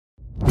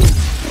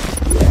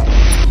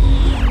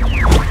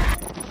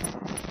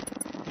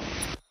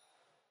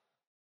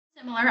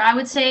Similar. I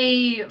would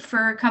say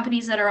for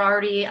companies that are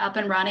already up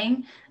and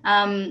running,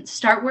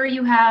 start where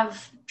you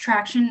have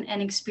traction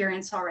and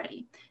experience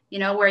already. You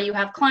know, where you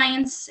have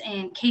clients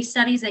and case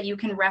studies that you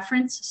can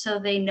reference so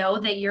they know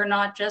that you're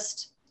not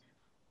just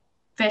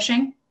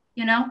fishing,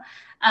 you know.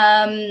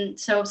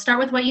 So start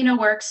with what you know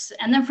works.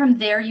 And then from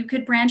there, you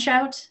could branch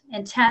out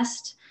and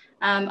test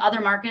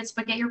other markets,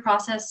 but get your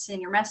process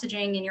and your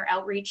messaging and your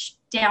outreach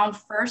down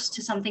first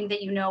to something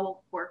that you know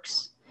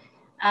works.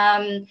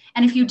 And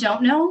if you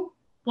don't know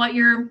what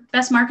your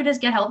best market is,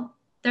 get help.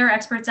 There are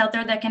experts out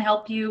there that can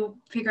help you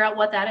figure out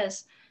what that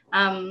is.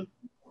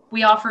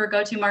 We offer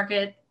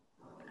go-to-market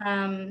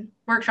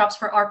workshops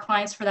for our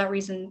clients for that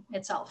reason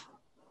itself.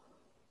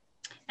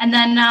 And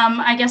then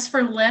I guess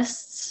for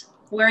lists,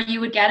 where you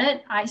would get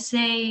it, I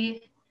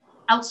say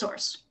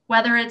outsource,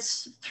 whether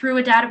it's through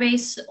a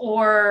database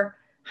or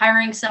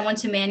hiring someone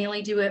to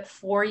manually do it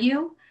for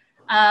you.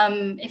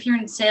 If you're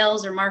in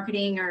sales or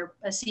marketing or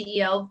a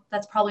CEO,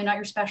 that's probably not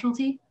your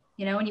specialty,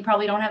 you know, and you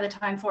probably don't have the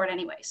time for it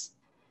anyways.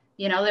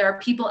 You know, there are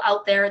people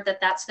out there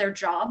that's their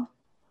job.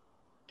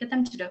 Get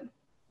them to do it.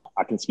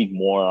 I can speak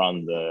more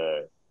on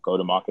the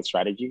go-to-market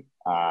strategy.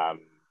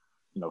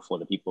 You know, for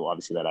the people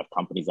obviously that have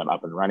companies that are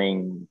up and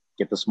running,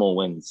 get the small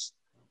wins.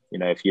 You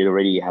know, if you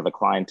already have a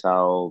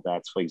clientele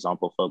that's, for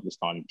example, focused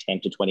on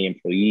 10 to 20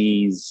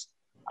 employees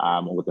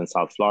within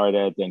South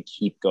Florida, then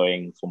keep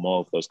going for more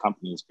of those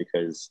companies,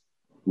 because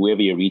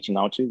whoever you're reaching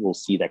out to will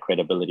see that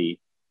credibility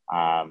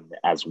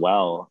as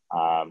well.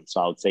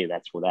 So I would say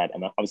that's for that.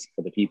 And obviously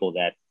for the people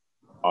that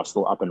are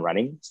still up and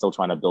running, still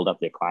trying to build up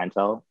their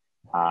clientele,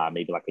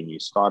 maybe like a new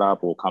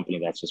startup or company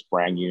that's just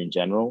brand new in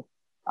general.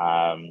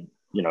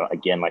 You know,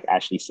 again, like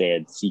Ashley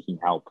said, seeking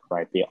help,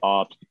 right? There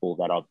are people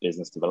that are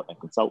business development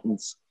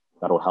consultants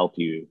that will help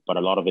you, but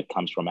a lot of it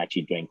comes from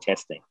actually doing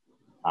testing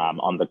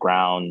on the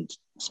ground,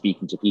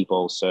 speaking to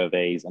people,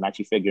 surveys, and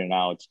actually figuring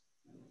out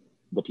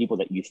the people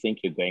that you think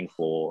you're going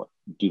for,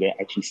 do they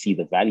actually see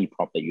the value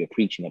prop that you're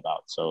preaching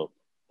about? So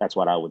that's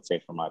what I would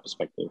say from my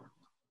perspective.